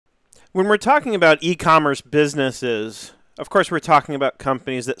When we're talking about e-commerce businesses, of course, we're talking about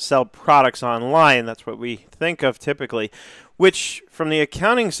companies that sell products online. That's what we think of typically, which from the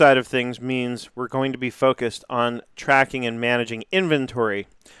accounting side of things means we're going to be focused on tracking and managing inventory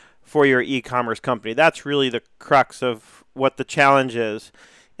for your e-commerce company. That's really the crux of what the challenge is.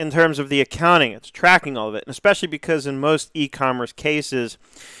 In terms of the accounting, it's tracking all of it, and especially because in most e-commerce cases,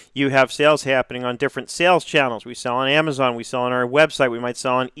 you have sales happening on different sales channels. We sell on Amazon, we sell on our website, we might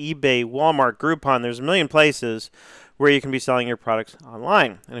sell on eBay, Walmart, Groupon. There's a million places where you can be selling your products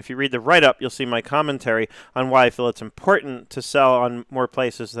online. And if you read the write-up, you'll see my commentary on why I feel it's important to sell on more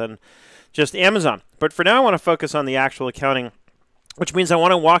places than just Amazon. But for now, I want to focus on the actual accounting, which means I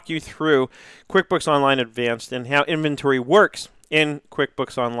want to walk you through QuickBooks Online Advanced and how inventory works in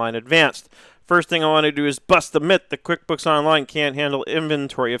QuickBooks Online Advanced. First thing I want to do is bust the myth that QuickBooks Online can't handle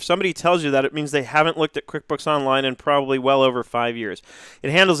inventory. If somebody tells you that, it means they haven't looked at QuickBooks Online in probably well over 5 years.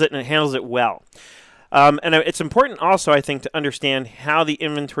 It handles it, and it handles it well. And it's important also, I think, to understand how the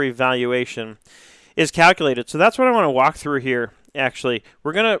inventory valuation is calculated. So that's what I want to walk through here. Actually,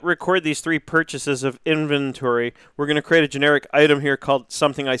 we're going to record these 3 purchases of inventory. We're going to create a generic item here called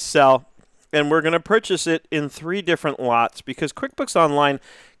something I sell. And we're going to purchase it in 3 different lots because QuickBooks Online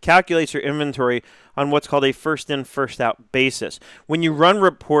calculates your inventory on what's called a first in, first out basis. When you run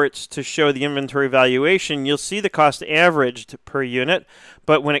reports to show the inventory valuation, you'll see the cost averaged per unit,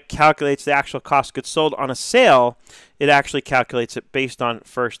 but when it calculates the actual cost of goods sold on a sale, it actually calculates it based on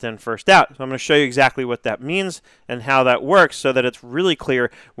first in, first out. So I'm going to show you exactly what that means and how that works so that it's really clear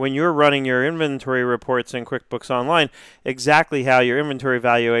when you're running your inventory reports in QuickBooks Online exactly how your inventory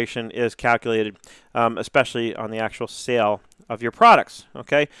valuation is calculated, especially on the actual sale of your products.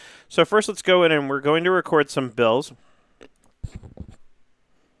 Okay, so first let's go in and we're going to record some bills.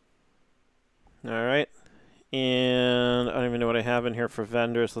 All right, and I don't even know what I have in here for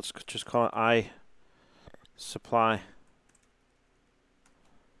vendors. Let's just call it I supply.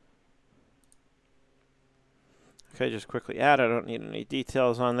 Okay, just quickly add. I don't need any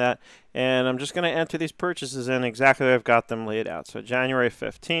details on that. And I'm just going to enter these purchases in exactly the way I've got them laid out. So January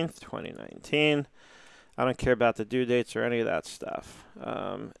 15th, 2019. I don't care about the due dates or any of that stuff.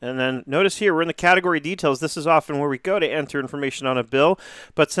 And then notice here, we're in the category details. This is often where we go to enter information on a bill.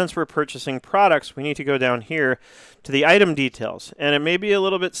 But since we're purchasing products, we need to go down here to the item details. And it may be a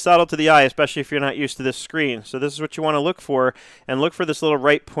little bit subtle to the eye, especially if you're not used to this screen. So this is what you want to look for, and look for this little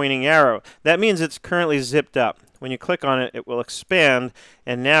right pointing arrow. That means it's currently zipped up. When you click on it, it will expand,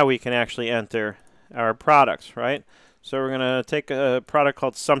 and now we can actually enter our products, right? So we're going to take a product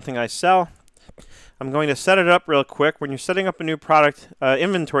called Something I Sell. I'm going to set it up real quick. When you're setting up a new product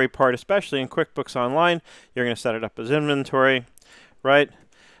inventory part, especially in QuickBooks Online, you're going to set it up as inventory, right?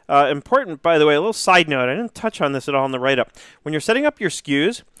 Important, by the way, a little side note. I didn't touch on this at all in the write-up. When you're setting up your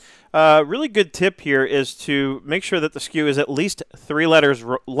SKUs, a really good tip here is to make sure that the SKU is at least 3 letters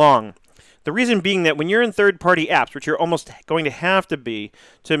long. The reason being that when you're in third-party apps, which you're almost going to have to be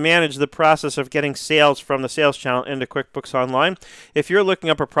to manage the process of getting sales from the sales channel into QuickBooks Online, if you're looking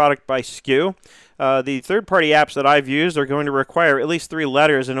up a product by SKU, the third-party apps that I've used are going to require at least 3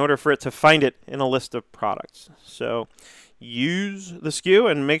 letters in order for it to find it in a list of products. So use the SKU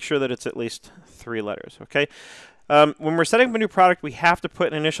and make sure that it's at least 3 letters, okay? When we're setting up a new product, we have to put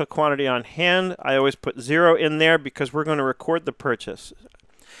an initial quantity on hand. I always put 0 in there because we're going to record the purchase.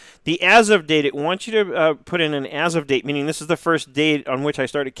 The as of date, it wants you to put in an as of date, meaning this is the first date on which I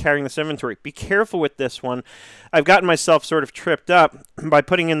started carrying this inventory. Be careful with this one. I've gotten myself sort of tripped up by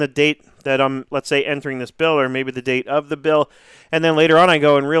putting in the date that I'm, let's say, entering this bill, or maybe the date of the bill, and then later on I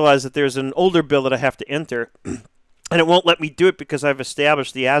go and realize that there's an older bill that I have to enter, and it won't let me do it because I've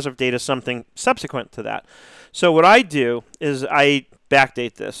established the as of date as something subsequent to that. So what I do is I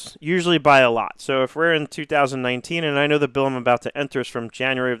backdate this, usually by a lot. So if we're in 2019 and I know the bill I'm about to enter is from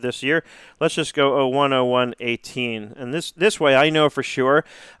January of this year, let's just go 01/01/18. And this way I know for sure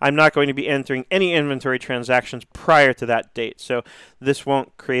I'm not going to be entering any inventory transactions prior to that date. So this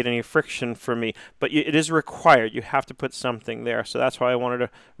won't create any friction for me, but it is required. You have to put something there. So that's why I wanted to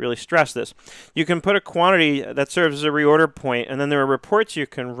really stress this. You can put a quantity that serves as a reorder point, and then there are reports you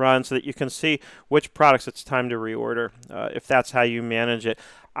can run so that you can see which products it's time to reorder, if that's how you manage it.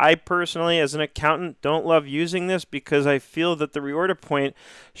 I personally, as an accountant, don't love using this because I feel that the reorder point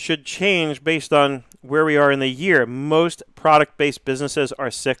should change based on where we are in the year. Most product-based businesses are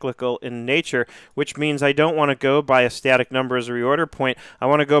cyclical in nature, which means I don't want to go by a static number as a reorder point. I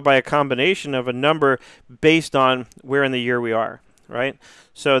want to go by a combination of a number based on where in the year we are. right?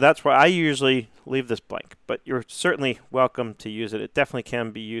 So that's why I usually leave this blank, but you're certainly welcome to use it. It definitely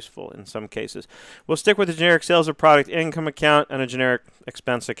can be useful in some cases. We'll stick with the generic sales or product income account and a generic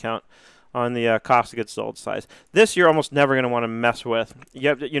expense account on the cost of goods sold side. This you're almost never going to want to mess with.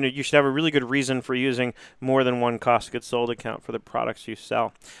 You should have a really good reason for using more than one cost of goods sold account for the products you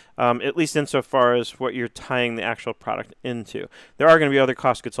sell, at least insofar as what you're tying the actual product into. There are going to be other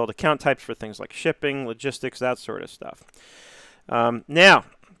cost of goods sold account types for things like shipping, logistics, that sort of stuff. Now,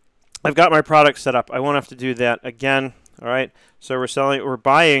 I've got my product set up. I won't have to do that again. All right. So we're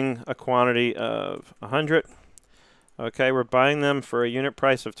buying a quantity of 100. Okay, we're buying them for a unit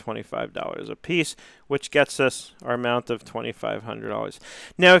price of $25 a piece, which gets us our amount of $2,500.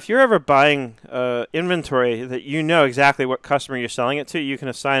 Now, if you're ever buying inventory that you know exactly what customer you're selling it to, you can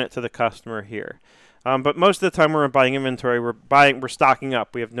assign it to the customer here. But most of the time when we're buying inventory, we're stocking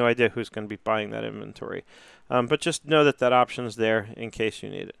up. We have no idea who's going to be buying that inventory. But just know that that option's there in case you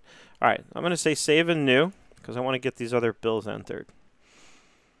need it. All right, I'm going to say save and new because I want to get these other bills entered.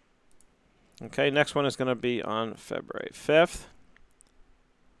 Okay, next one is going to be on February 5th.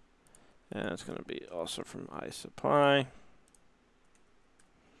 And it's going to be also from iSupply.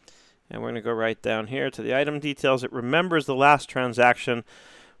 And we're going to go right down here to the item details. It remembers the last transaction,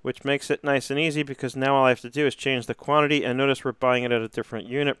 which makes it nice and easy because now all I have to do is change the quantity, and notice we're buying it at a different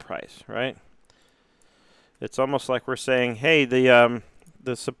unit price, right? It's almost like we're saying, hey, the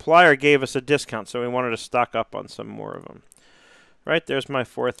supplier gave us a discount, so we wanted to stock up on some more of them. Right, there's my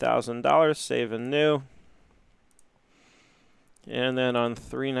 $4,000, save and new. And then on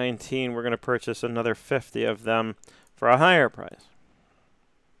 3/19, we're going to purchase another 50 of them for a higher price.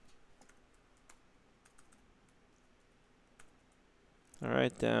 All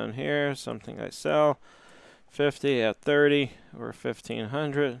right, down here, something I sell, 50 at 30 or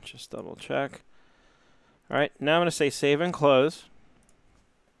 1,500, just double check. All right, now I'm going to say save and close.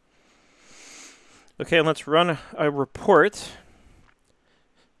 Okay, and let's run a report.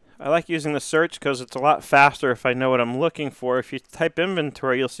 I like using the search because it's a lot faster if I know what I'm looking for. If you type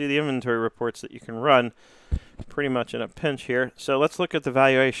inventory, you'll see the inventory reports that you can run pretty much in a pinch here. So let's look at the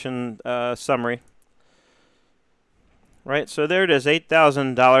valuation summary. Right, so there it is,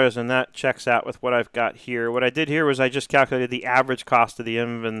 $8,000, and that checks out with what I've got here. What I did here was I just calculated the average cost of the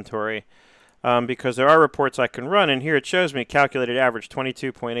inventory because there are reports I can run, and here it shows me calculated average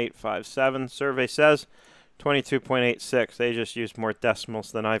 22.857. Survey says 22.86. They just used more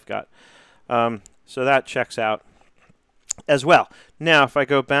decimals than I've got. So that checks out as well. Now, if I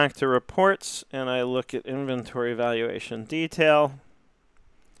go back to reports and I look at inventory valuation detail,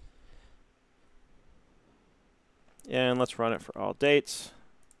 and let's run it for all dates.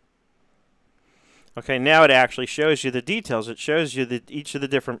 Okay, now it actually shows you the details. It shows you each of the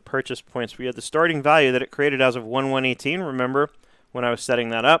different purchase points. We had the starting value that it created as of 1/1/18. Remember when I was setting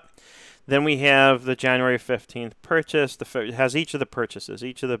that up? Then we have the January 15th purchase. It has each of the purchases,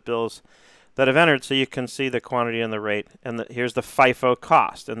 each of the bills that have entered, so you can see the quantity and the rate. And here's the FIFO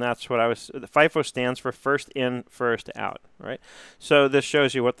cost, and that's what the FIFO stands for first in, first out, right? So this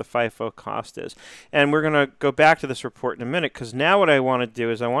shows you what the FIFO cost is. And we're going to go back to this report in a minute, because now what I want to do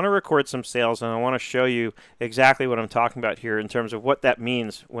is I want to record some sales, and I want to show you exactly what I'm talking about here in terms of what that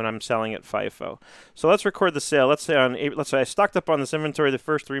means when I'm selling at FIFO. So let's record the sale. Let's say I stocked up on this inventory the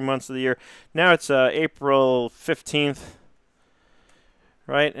first 3 months of the year. Now it's April 15th.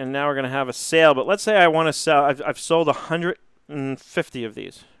 Right, and now we're going to have a sale. But let's say I want to sell, I've sold 150 of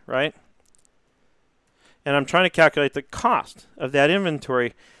these, right? And I'm trying to calculate the cost of that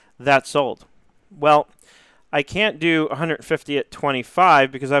inventory that sold. Well, I can't do 150 at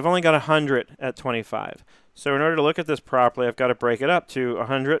 25 because I've only got 100 at 25. So in order to look at this properly, I've got to break it up to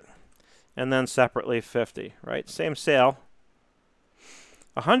 100 and then separately 50, right? Same sale.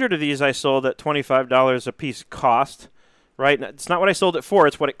 100 of these I sold at $25 a piece cost. Right? It's not what I sold it for,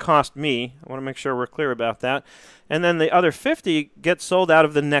 it's what it cost me. I want to make sure we're clear about that. And then the other 50 gets sold out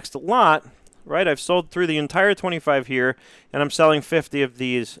of the next lot, right? I've sold through the entire 25 here, and I'm selling 50 of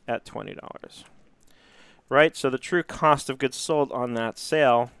these at $20. Right? So the true cost of goods sold on that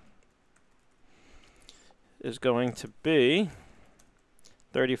sale is going to be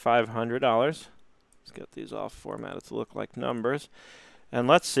 $3,500. Let's get these all formatted to look like numbers. And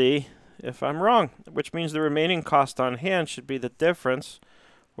let's see if I'm wrong, which means the remaining cost on hand should be the difference,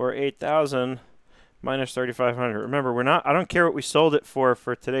 or 8,000 minus 3,500. Remember, I don't care what we sold it for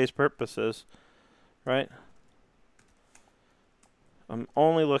today's purposes, right? I'm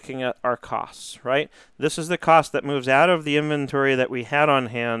only looking at our costs, right? This is the cost that moves out of the inventory that we had on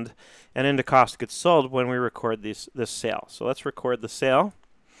hand and into cost of goods sold when we record this sale. So let's record the sale.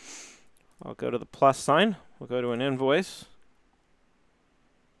 I'll go to the plus sign. We'll go to an invoice.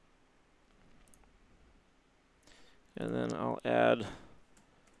 And then I'll add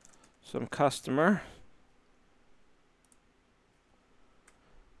some customer.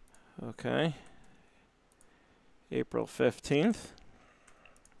 Okay. April 15th.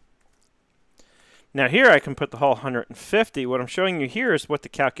 Now here I can put the whole 150. What I'm showing you here is what the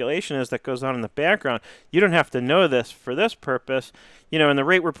calculation is that goes on in the background. You don't have to know this for this purpose. You know, and the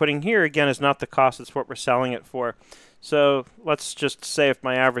rate we're putting here, again, is not the cost. It's what we're selling it for. So let's just say if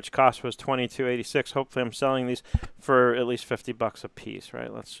my average cost was $22.86, hopefully I'm selling these for at least $50 a piece,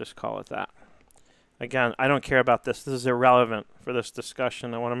 right? Let's just call it that. Again, I don't care about this. This is irrelevant for this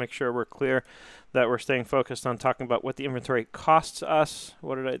discussion. I want to make sure we're clear that we're staying focused on talking about what the inventory costs us.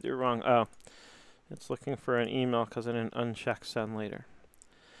 What did I do wrong? Oh, it's looking for an email because I didn't uncheck send later.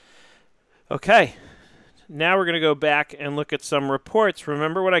 Okay, now we're going to go back and look at some reports.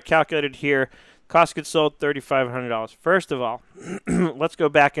 Remember what I calculated here. Cost of goods sold, $3,500. First of all, let's go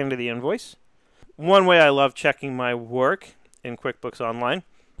back into the invoice. One way I love checking my work in QuickBooks Online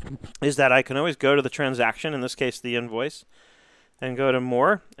is that I can always go to the transaction, in this case the invoice, and go to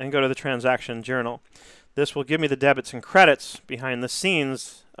More, and go to the transaction journal. This will give me the debits and credits behind the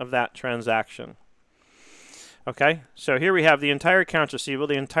scenes of that transaction. Okay, so here we have the entire accounts receivable.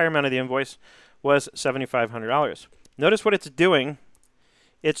 The entire amount of the invoice was $7,500. Notice what it's doing.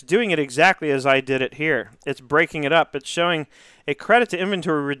 It's doing it exactly as I did it here. It's breaking it up. It's showing a credit to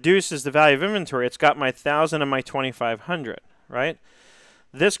inventory reduces the value of inventory. It's got my 1,000 and my 2,500, right?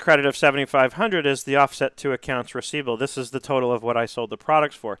 This credit of 7,500 is the offset to accounts receivable. This is the total of what I sold the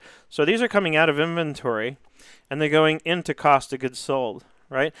products for. So these are coming out of inventory, and they're going into cost of goods sold,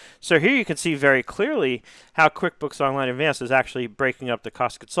 right? So here you can see very clearly how QuickBooks Online Advanced is actually breaking up the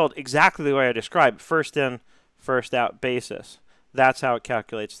cost of goods sold exactly the way I described, first in, first out basis. That's how it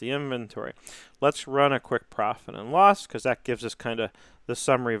calculates the inventory. Let's run a quick profit and loss because that gives us kind of the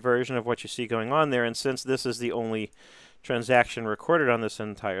summary version of what you see going on there. And since this is the only transaction recorded on this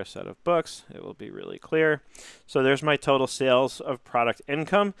entire set of books, it will be really clear. So there's my total sales of product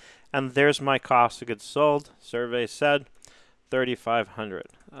income, and there's my cost of goods sold. Survey said $3,500.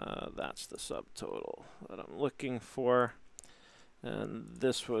 That's the subtotal that I'm looking for, and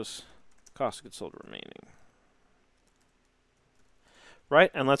this was cost of goods sold remaining. Right,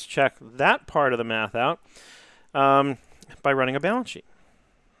 and let's check that part of the math out by running a balance sheet.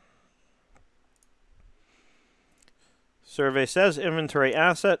 Survey says inventory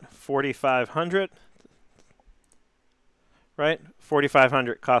asset, $4,500, right?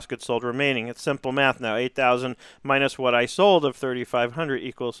 $4,500 cost goods sold remaining. It's simple math now. 8,000 minus what I sold of 3,500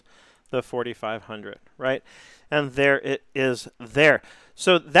 equals the 4,500, right? And there it is there.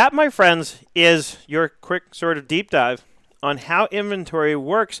 So that, my friends, is your quick sort of deep dive on how inventory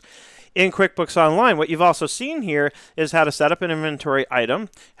works in QuickBooks Online. What you've also seen here is how to set up an inventory item,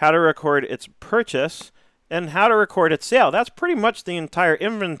 how to record its purchase, and how to record its sale. That's pretty much the entire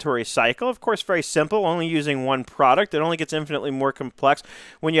inventory cycle. Of course, very simple, only using one product. It only gets infinitely more complex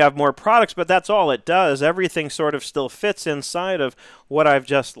when you have more products, but that's all it does. Everything sort of still fits inside of what I've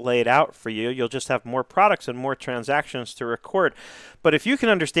just laid out for you. You'll just have more products and more transactions to record. But if you can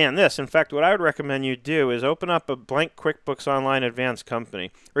understand this, in fact, what I would recommend you do is open up a blank QuickBooks Online Advanced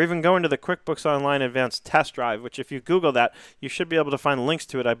company, or even go into the QuickBooks Online Advanced test drive, which if you Google that, you should be able to find links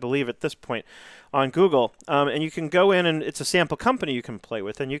to it, I believe, at this point on Google. And you can go in, and it's a sample company you can play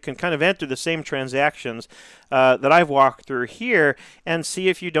with, and you can kind of enter the same transactions that I've walked through here and see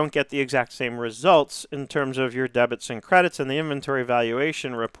if you don't get the exact same results in terms of your debits and credits and the inventory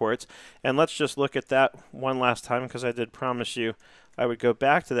valuation reports. And let's just look at that one last time, because I did promise you I would go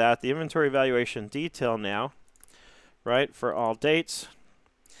back to that. The inventory valuation detail now, right, for all dates.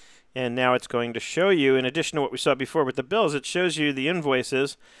 And now it's going to show you, in addition to what we saw before with the bills, it shows you the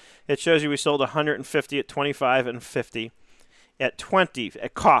invoices. It shows you we sold 150 at 25 and 50 at 20,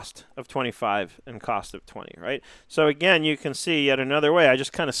 at cost of 25 and cost of 20, right? So again, you can see yet another way. I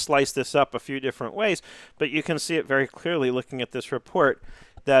just kind of sliced this up a few different ways, but you can see it very clearly looking at this report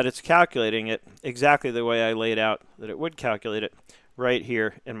that it's calculating it exactly the way I laid out that it would calculate it right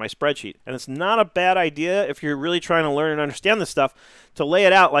here in my spreadsheet. And it's not a bad idea if you're really trying to learn and understand this stuff to lay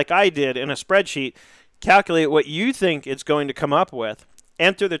it out like I did in a spreadsheet, calculate what you think it's going to come up with,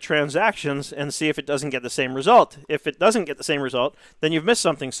 enter the transactions, and see if it doesn't get the same result. If it doesn't get the same result, then you've missed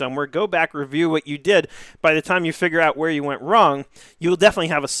something somewhere. Go back, review what you did. By the time you figure out where you went wrong, you'll definitely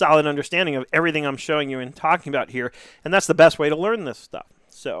have a solid understanding of everything I'm showing you and talking about here, and that's the best way to learn this stuff.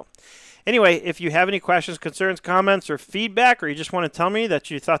 So anyway, if you have any questions, concerns, comments, or feedback, or you just want to tell me that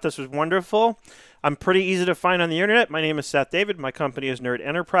you thought this was wonderful, I'm pretty easy to find on the internet. My name is Seth David. My company is Nerd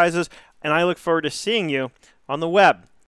Enterprises, and I look forward to seeing you on the web.